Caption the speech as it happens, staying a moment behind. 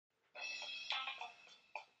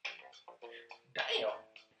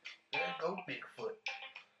go Bigfoot.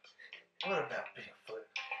 What about Bigfoot?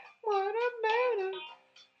 What about him?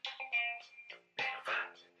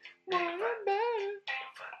 Bigfoot. What about him?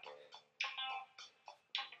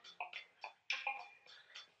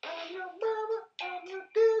 I'm your mama, I'm your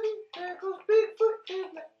daddy. There goes Bigfoot in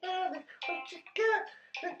the alley. What you got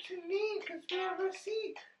that you need?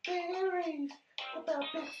 Conspiracy theories about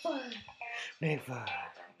Bigfoot. Bigfoot.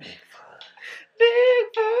 Bigfoot.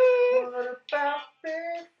 Bigfoot. What about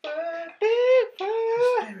Bigfoot?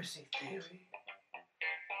 Bigfoot. Conspiracy theory.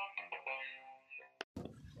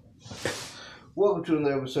 Welcome to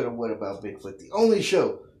another episode of What About Bigfoot, the only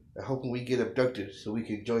show that hoping we get abducted so we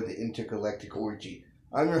can join the intergalactic orgy.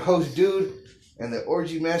 I'm your host, Dude, and the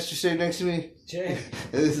orgy master sitting next to me. Jay.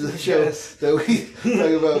 And this is a show that we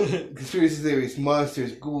talk about conspiracy theories,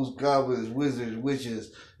 monsters, ghouls, goblins, wizards,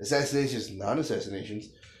 witches, assassinations, non-assassinations,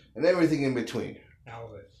 and everything in between.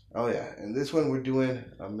 Elvis. Oh yeah, and this one we're doing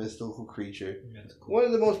a mystical creature. Mythical. One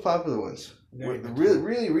of the most popular ones. Very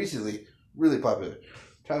Really recently, really popular.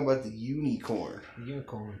 Talking about the unicorn.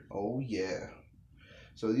 Unicorn. Oh yeah.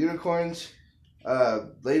 So the unicorns,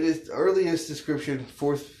 earliest description,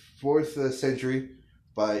 fourth century,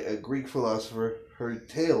 by a Greek philosopher, heard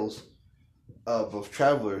tales of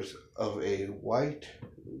travelers of a white,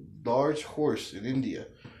 large horse in India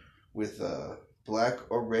with black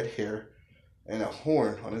or red hair and a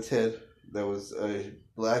horn on its head that was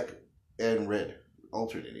black and red,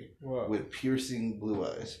 alternating, Whoa. with piercing blue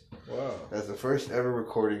eyes. Whoa. That's the first ever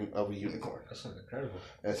recording of a unicorn. That sounds incredible.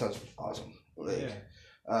 That sounds awesome.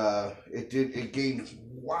 Yeah. It gained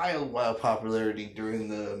wild popularity during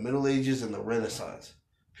the Middle Ages and the Renaissance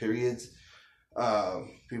periods.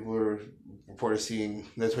 People were reported seeing,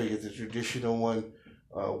 that's why you get the traditional one,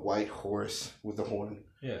 white horse with the horn.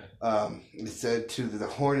 Yeah. It's said too that the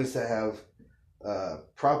horn is to have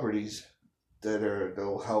properties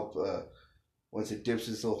that'll help. Once it dips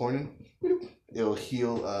its little horn in, it'll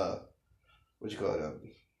heal.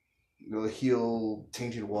 It'll heal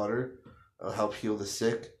tainted water. It'll help heal the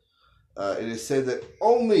sick. It is said that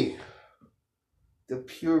only the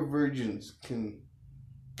pure virgins can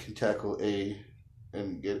tackle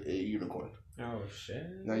and get a unicorn. Oh shit.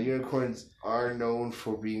 Now unicorns are known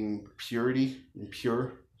for being purity and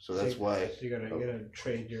pure, so that's why you gotta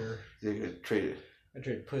trade your. they get traded. I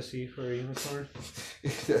trade pussy for a unicorn.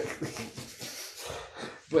 Exactly.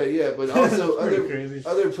 But also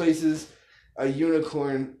other places, a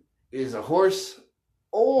unicorn is a horse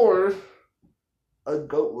or a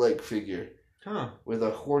goat-like figure. Huh. With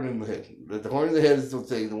a horn in the head. The horn in the head is the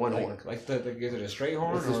thing, the one horn. Like is it a straight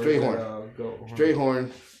horn? It's a straight horn. Goat horn? Straight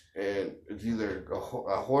horn, and it's either a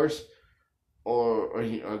horse or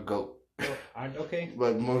a goat. Okay.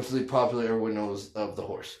 But mostly popular, everyone knows of the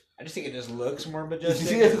horse. I just think it just looks more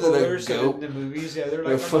majestic. Yeah, and cooler, the so goat. in the movies, yeah, they're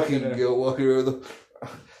They're like fucking goat walking around the,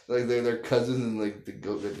 like they're their cousins, and like the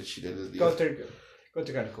goat that she did is the goats are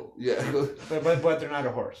kind of cool. Yeah. But they're not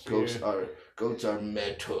a horse. Goats are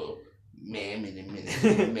metal. Man,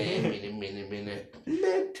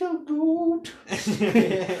 metal goat.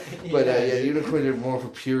 But unicorns are more for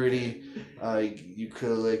purity. You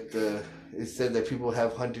collect it's said that people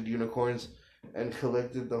have hunted unicorns and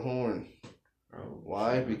collected the horn. Oh,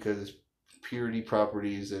 why? Because it's purity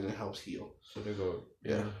properties and it helps heal. So they go,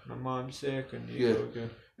 yeah, my mom's sick, and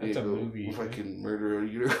that's a movie. If I can murder a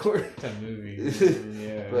unicorn. That's a movie.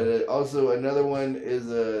 Yeah. But also another one is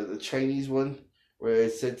the Chinese one, where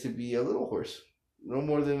it's said to be a little horse, no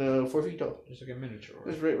more than 4 feet tall. Just like a miniature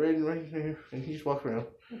horse. Just right here, and he just walks around.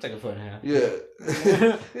 It's like a foot and a half. Yeah,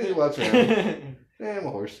 he walks around. Yeah, I'm a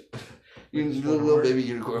horse. Little baby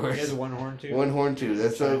unicorn horse. He has one horn too. One horn too.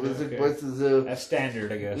 That's that's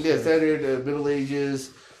standard, I guess. Yeah, standard. Middle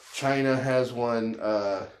Ages. China has one.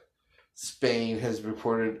 Spain has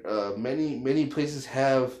reported. Many places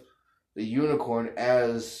have the unicorn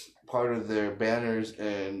as part of their banners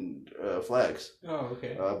and flags. Oh,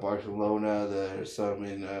 okay. Barcelona. There's some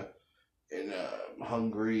in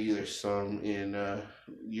Hungary. There's some in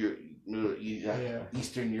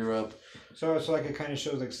Eastern Europe. So like it kind of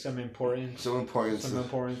shows like some importance. Some importance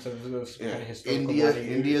of this kind of historical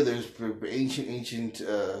India. There's ancient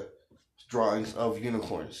drawings of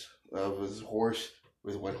unicorns of a horse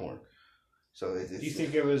with one horn. So do you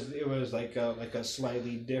think it was like a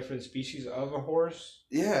slightly different species of a horse?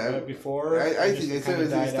 Yeah. Before I think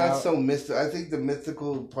it's not so mystical. I think the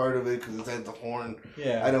mythical part of it, because it had the horn.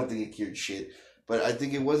 Yeah. I don't think it cured shit, but I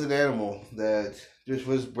think it was an animal that just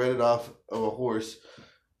was bred off of a horse,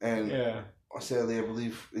 and sadly, I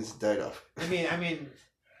believe it's died off. I mean,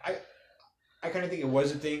 I kind of think it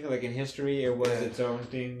was a thing, like in history, it was its own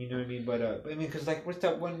thing. You know what I mean? But I mean, because like, what's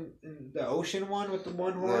that one, the ocean one with the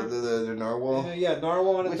one horn? The narwhal. Yeah,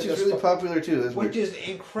 narwhal, which is really popular too. Which is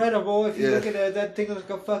incredible. If you look at it, that thing looks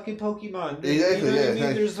like a fucking Pokemon. Exactly. You know what I yeah.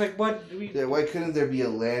 mean? There's like what? Why couldn't there be a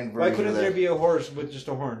land version? Why couldn't of that? there be a horse with just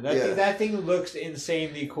a horn? That thing looks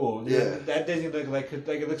insanely cool. Yeah. That doesn't look like it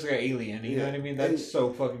looks like an alien. You know what I mean? That's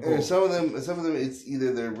so fucking cool. And some of them, it's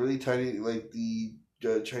either they're really tiny, like the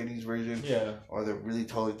Chinese version, or they're really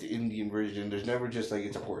tall, like the Indian version. There's never just like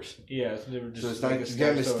it's a horse. Yeah, it's never just. So it's not. You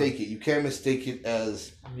can't mistake it. You can't mistake it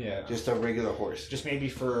as just a regular horse. Just maybe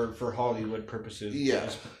for Hollywood purposes. Yeah,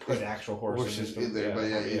 just put an actual horses in there, but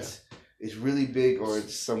it's really big or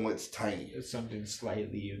it's somewhat tiny. It's something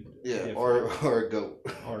slightly. Or a goat.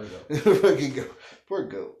 Or a goat. Fucking goat. Poor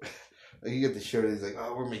goat. Like you get the show and he's like,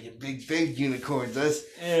 oh, we're making big unicorns. That's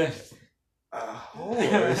a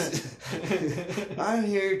horse. I'm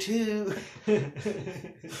here too.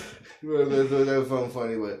 Well, that found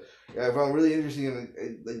funny, but I found really interesting.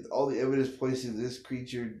 And like all the evidence points to this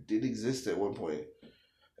creature did exist at one point.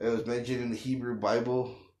 It was mentioned in the Hebrew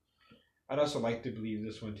Bible. I'd also like to believe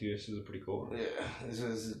this one too. This is a pretty cool one. Yeah, this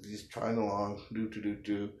is he's trying along.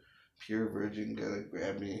 Do. Pure virgin gotta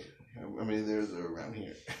grab me. I mean, they're around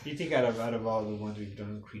here. You think out of all the ones we've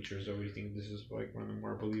done, creatures, or you think this is like one of the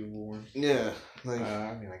more believable ones? Yeah, like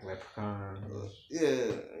I mean, like leprechauns. Yeah,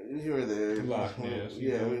 here or there. Loch Ness.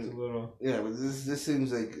 Yeah, I mean, it's a little. Yeah, but this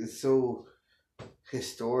seems like it's so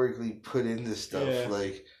historically put into stuff. Yeah.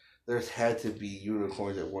 Like there's had to be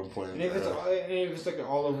unicorns at one point. And if it's like an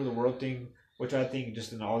all over the world thing, which I think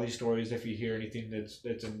just in all these stories, if you hear anything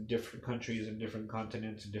that's in different countries and different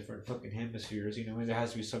continents and different fucking hemispheres, you know, there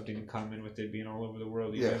has to be something in common with it being all over the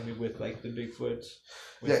world. You know what I mean? With like the Bigfoots,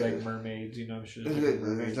 with like mermaids, you know, I'm sure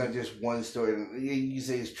there's not just one story. You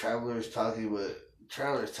say it's travelers talking, but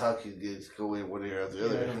travelers talking gets go in one ear or the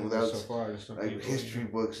other. Without so far, like history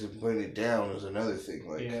books and putting it down is another thing.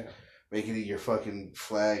 Like making it your fucking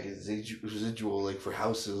flag is residual, like for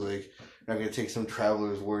houses. Like you're not gonna take some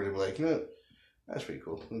traveler's word and be like, you know, that's pretty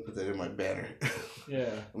cool. Let me put that in my banner. Yeah.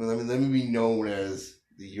 I mean, let me be known as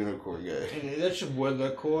the unicorn guy. And that should would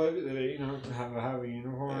look cool, you know, have a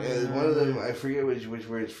unicorn. Yeah, one of them, I forget which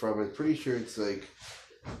where it's from. I'm pretty sure it's like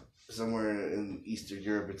somewhere in Eastern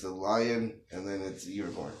Europe. It's a lion, and then it's a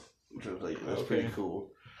unicorn. Which was like, that's pretty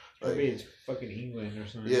cool. Like, maybe it's fucking England or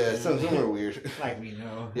something. Yeah, somewhere weird. Like we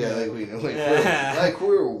know. Yeah, like we know. Like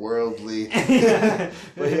we're worldly. But yeah,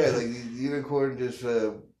 like the unicorn just...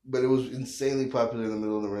 but it was insanely popular in the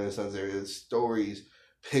middle of the Renaissance area. It's stories,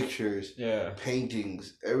 pictures,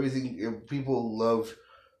 paintings, everything. People loved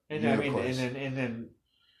unicorns. And then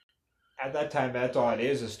at that time, that's all it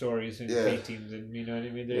is stories and paintings, and you know what I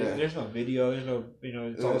mean. There's no video. There's no, you know,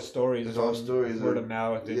 it's all stories. It's all stories. Word of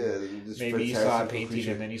mouth. And maybe you saw a painting,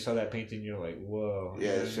 and then you saw that painting, you're like, whoa. Yeah,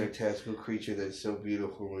 it's a fantastical creature that's so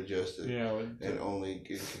beautiful and majestic. Yeah, and only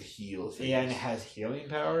can heal things. Yeah, and it has healing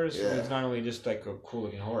powers. Yeah. It's not only just like a cool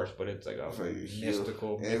looking horse, but it's like a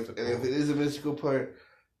mystical. And if it is a mystical part,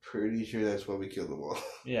 pretty sure that's why we killed them all.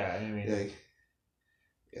 Yeah, I mean,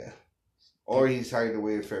 or he's hiding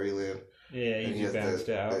away in fairyland. Yeah, he just bounced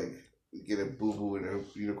out. Like, get a boo boo and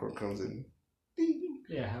a unicorn comes in. Ding.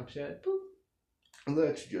 Yeah, helps you out. Boop. And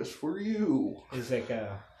that's just for you. He's like,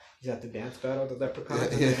 he's at the dance battle, the leprechaun.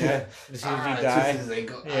 As soon as you die,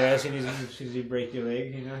 as soon as you break your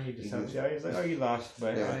leg, you know, he just helps you out. He's like, oh, you lost,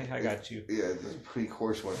 but I got you. Yeah, that's a pretty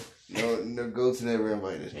coarse one. No goats never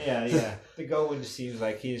invited. Yeah. The goat one just seems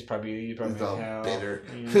like he's probably all hell.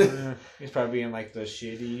 Bitter. He's probably in like the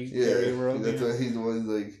shitty fairy world. That's why he's the one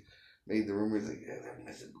who like made the rumors like, they're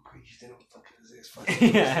mythical creatures, they don't fucking exist.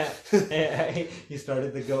 He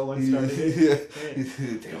started the goat one. Started it.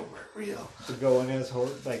 Yeah, they weren't real. The goat one has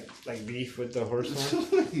like beef with the horse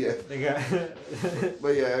one. Yeah, they got.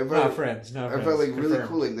 But yeah, I felt not friends. I felt like really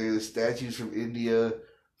cool. Like they're the statues from India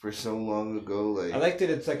for so long ago. Like I liked that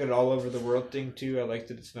it's like an all over the world thing too. I liked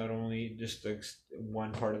that it's not only just like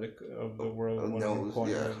one part of the world, one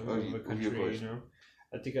corner of the country. You know,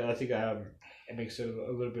 I think it makes it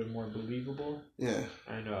a little bit more believable. Yeah,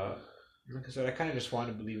 and like I said, I kind of just want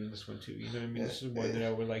to believe in this one too. You know what I mean? This is one that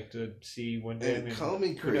I would like to see one day. I mean, call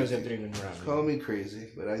me crazy. Who knows if they're even around? Call me crazy,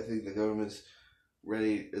 but I think the government's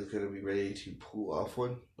going to be ready to pull off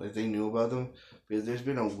one. Like they knew about them because there's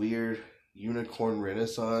been a weird unicorn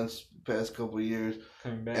renaissance the past couple of years.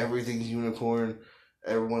 Coming back. Everything's unicorn.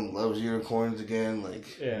 Everyone loves unicorns again. Like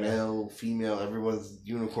male, female, everyone's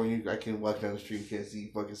unicorn. I can walk down the street and can't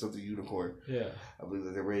see fucking something unicorn. Yeah. I believe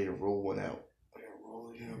that they're ready to roll one out.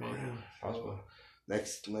 Roll a unicorn out. Possible.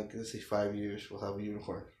 Next, like let's say 5 years, we'll have a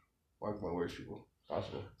unicorn. Mark my words, people.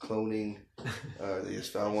 Possible. Cloning. They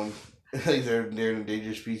just found one. Like they're an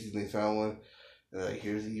endangered species and they found one. And like,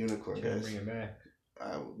 here's a unicorn, guys. Bring it back.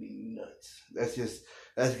 I would be nuts. That's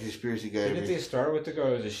a conspiracy guy. Didn't they start with the guy?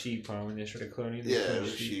 It was a sheep, huh? When they started cloning. Yeah, it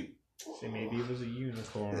was sheep. So maybe it was a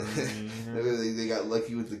unicorn. They got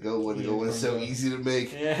lucky with the goat one. The goat one is so easy to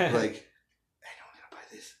make. Yeah. Like, I don't want to buy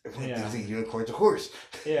this. Everyone thinks a unicorn's a horse.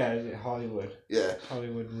 Yeah, Hollywood. Yeah.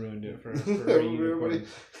 Hollywood ruined it for unicorns.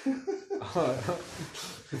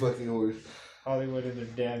 Fucking horse. Hollywood and their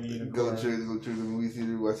damn unicorn. Go to the movie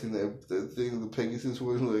theater watching the thing, the Pegasus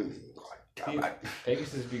one. Like, God.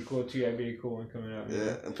 Pegasus would be cool too. That'd be a cool one coming out.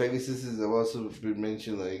 Yeah, and Pegasus has also been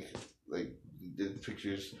mentioned. Like did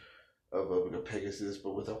pictures of a Pegasus,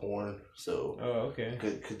 but with a horn. So, okay.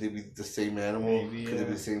 Could they be the same animal? Maybe, could they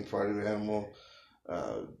be the same part of the animal?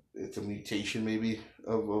 It's a mutation maybe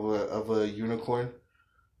of a unicorn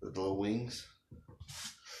with little wings.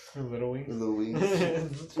 Little wings. Little wings.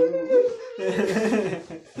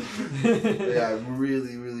 Yeah, I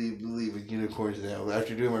really, really believe in unicorns now.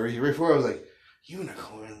 After doing my research before, I was like,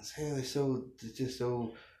 unicorns, hey, they're just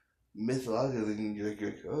so mythological. And you're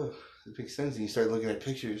like, oh, it makes sense. And you start looking at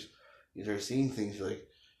pictures, you start seeing things. You're like,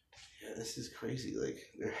 yeah, this is crazy. Like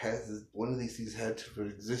one of these things had to have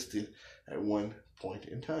existed at one point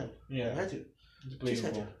in time. Yeah, it had to. It's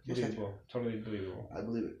believable. Totally believable. I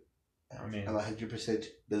believe it. I'm 100%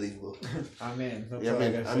 believable. I'm in. That's yeah, all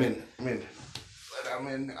I'm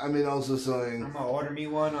in. I'm in also saying. I'm gonna order me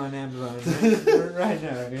one on Amazon right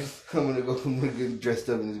now, dude. I'm gonna get dressed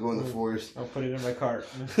up and just go in the forest. I'll put it in my cart.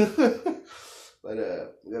 But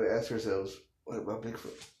we gotta ask ourselves, what about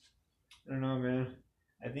Bigfoot? I don't know, man.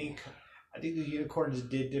 I think the unicorns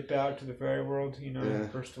did dip out to the fairy world.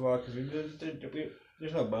 First of all, because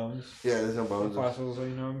there's no bones. Yeah, there's no bones. No fossils.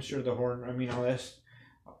 I'm sure the horn. Unless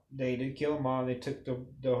they did kill them all, they took the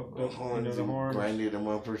horns, the horns, grinded them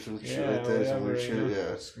up or some shit like that. Some weird shit.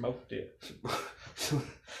 Yeah, smoked it.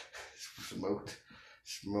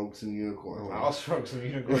 Smoked some unicorn horn. I'll smoke some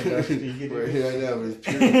unicorn dust. Right here, I know. If it's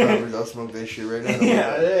pure covers, I'll smoke that shit right now.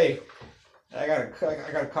 Yeah, hey. I got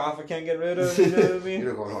a cough I can't get rid of. You know what I mean?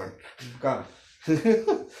 Unicorn horn. Gone.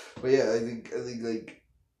 But yeah, I think like,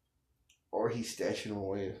 or he's stashing them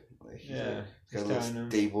away. Like, he's got a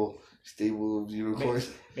little stable of unicorns.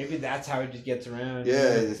 Maybe that's how it just gets around.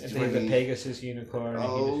 Yeah, it's the Pegasus unicorn.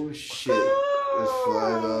 Oh shit! It's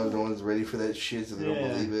flying off. No one's ready for that shit, so they don't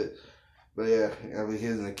believe it. But yeah, he's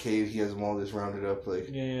in a cave. He has them all just rounded up, like.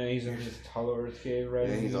 Yeah, he's in his hollow earth cave, right?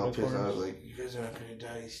 Yeah, he's all pissed off, like, you guys are not gonna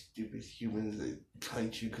die, stupid humans. They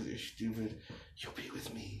hunt you because they're stupid. You'll be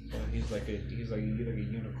with me. Well, he's like a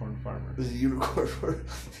unicorn farmer. He's a unicorn farmer.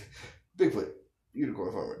 Bigfoot,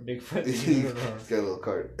 unicorn farmer. Bigfoot, unicorn farmer. He's got a little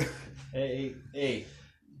cart. Hey,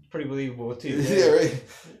 pretty believable too. Yeah, right.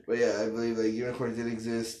 But yeah, I believe that unicorns did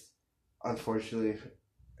exist. Unfortunately,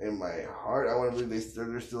 in my heart, I want to believe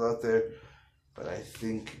they're still out there. But I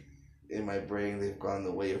think in my brain they've gone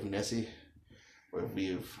the way of Nessie, where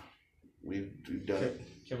we've done it.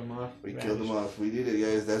 Kill them off. We killed them off. We did it,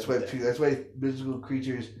 guys. That's why mystical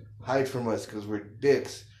creatures hide from us, because we're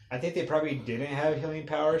dicks. I think they probably didn't have healing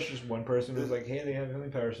powers. Just one person was like, "Hey, they have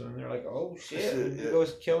healing powers," and then they're like, "Oh shit, go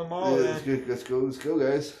kill them all." Yeah, let's go,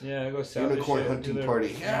 guys. Yeah, go sell unicorn hunting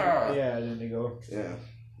party. Yeah, and then they go. Yeah,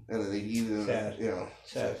 and then they eat them.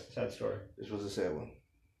 Sad. Sad story. This was a sad one.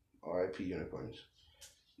 R.I.P. unicorns.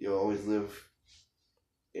 You'll always live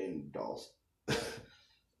in dolls.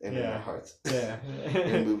 And in our hearts. Yeah.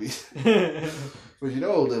 In movies. But you know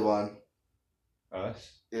what we'll live on?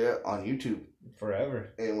 Us. Yeah, on YouTube.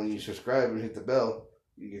 Forever. And when you subscribe and hit the bell,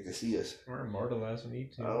 you get to see us. We're immortalized on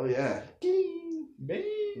YouTube. Oh, yeah.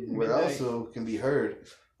 We also can be heard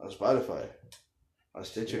on Spotify, on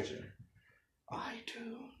Stitcher.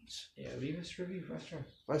 iTunes. Yeah, leave us a review. 5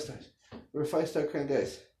 stars. 5 stars. We're 5-star kind of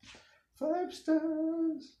guys. 5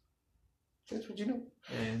 stars. That's what you know.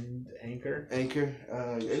 And Anchor.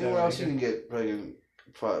 Anywhere else you can get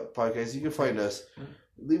podcasts, you can find us.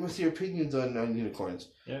 Leave us your opinions on unicorns.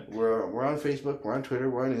 Yeah. We're on Facebook, we're on Twitter,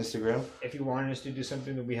 we're on Instagram. If you want us to do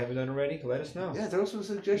something that we haven't done already, let us know. Yeah, throw some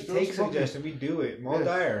suggestions. Take suggestions. We do it. Maul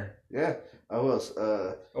Dyer. Yeah. Who else?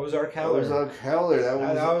 Ozark Howler. That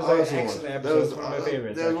was an excellent episode. That was one of my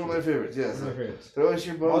favorites. That was one of my favorites, yes. One of my favorites. Throw us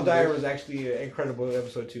your bones. Maul Dyer was actually an incredible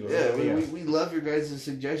episode too. Yeah, we love your guys'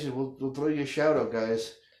 suggestions. We'll throw you a shout out,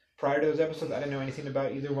 guys. Prior to those episodes, I didn't know anything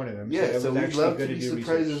about either one of them. Yeah, so we'd love to be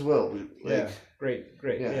surprised as well. Great.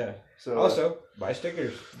 Yeah. So, also, buy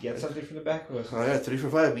stickers. Get something from the back of us. Oh yeah, 3 for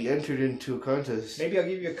 5. We entered into a contest. Maybe I'll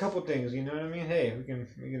give you a couple things. You know what I mean? Hey, we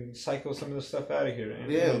can cycle some of the stuff out of here. And,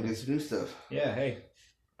 we'll get some new stuff. Yeah. Hey,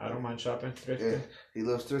 I don't mind shopping, thrifting. Yeah, he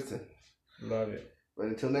loves thrifting. Love it. But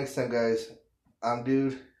until next time, guys, I'm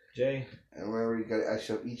Dude. Jay. And remember, you gotta ask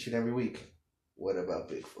yourself each and every week, what about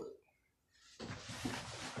Bigfoot?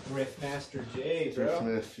 Riffmaster Jay, bro.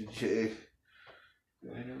 Riffmaster Jay.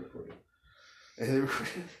 I never recorded. And it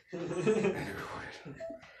recorded.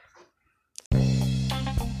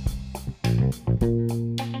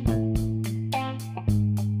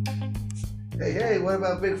 Hey, what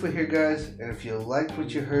about Bigfoot here, guys? And if you liked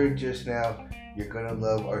what you heard just now, you're gonna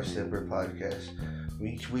love our separate podcast.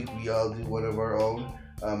 Each week we all do one of our own.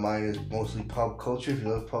 Mine is mostly pop culture. If you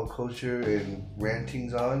love pop culture and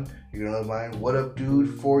rantings on, you're gonna love mine. What Up Dude,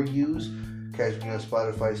 4U's. Catch me on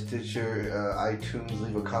Spotify, Stitcher, iTunes.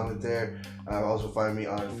 Leave a comment there. Also find me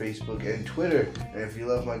on Facebook and Twitter. And if you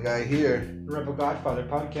love my guy here, Rebel Godfather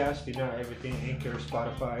podcast, everything, Anchor,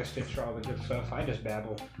 Spotify, Stitcher, all the good stuff. I just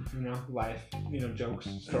babble, life, jokes,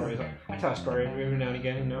 stories. I tell a story every now and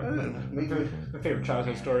again, my favorite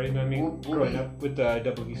childhood story, growing up with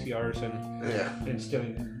WVCRs and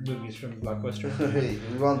stealing movies from Blockbuster. Hey,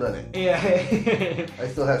 we've all done it. Yeah. I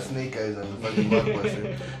still have Snake Eyes on the fucking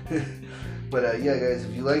Blockbuster. But guys,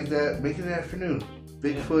 if you like that, make it an afternoon.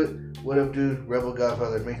 Bigfoot, What Up Dude, Rebel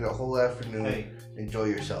Godfather, make it a whole afternoon. Hey. Enjoy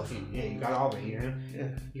yourself. Yeah, you got all of it here. Yeah.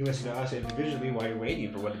 You can listen to us individually while you're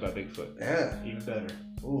waiting for What About Bigfoot. Yeah. Even better.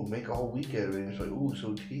 Ooh, make a whole week out of it. It's like, ooh,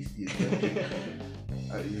 so tasty.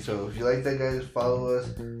 So if you like that, guys, follow us.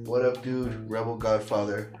 What Up Dude, Rebel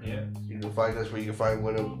Godfather. Yeah. You can find us where you can find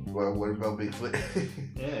What About Bigfoot.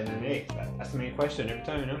 Yeah, and then hey, that's the main question every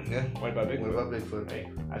time, Yeah. What about Bigfoot? What about Bigfoot? Hey,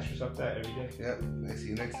 ask yourself that every day. Yeah. See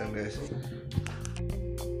you next time, guys.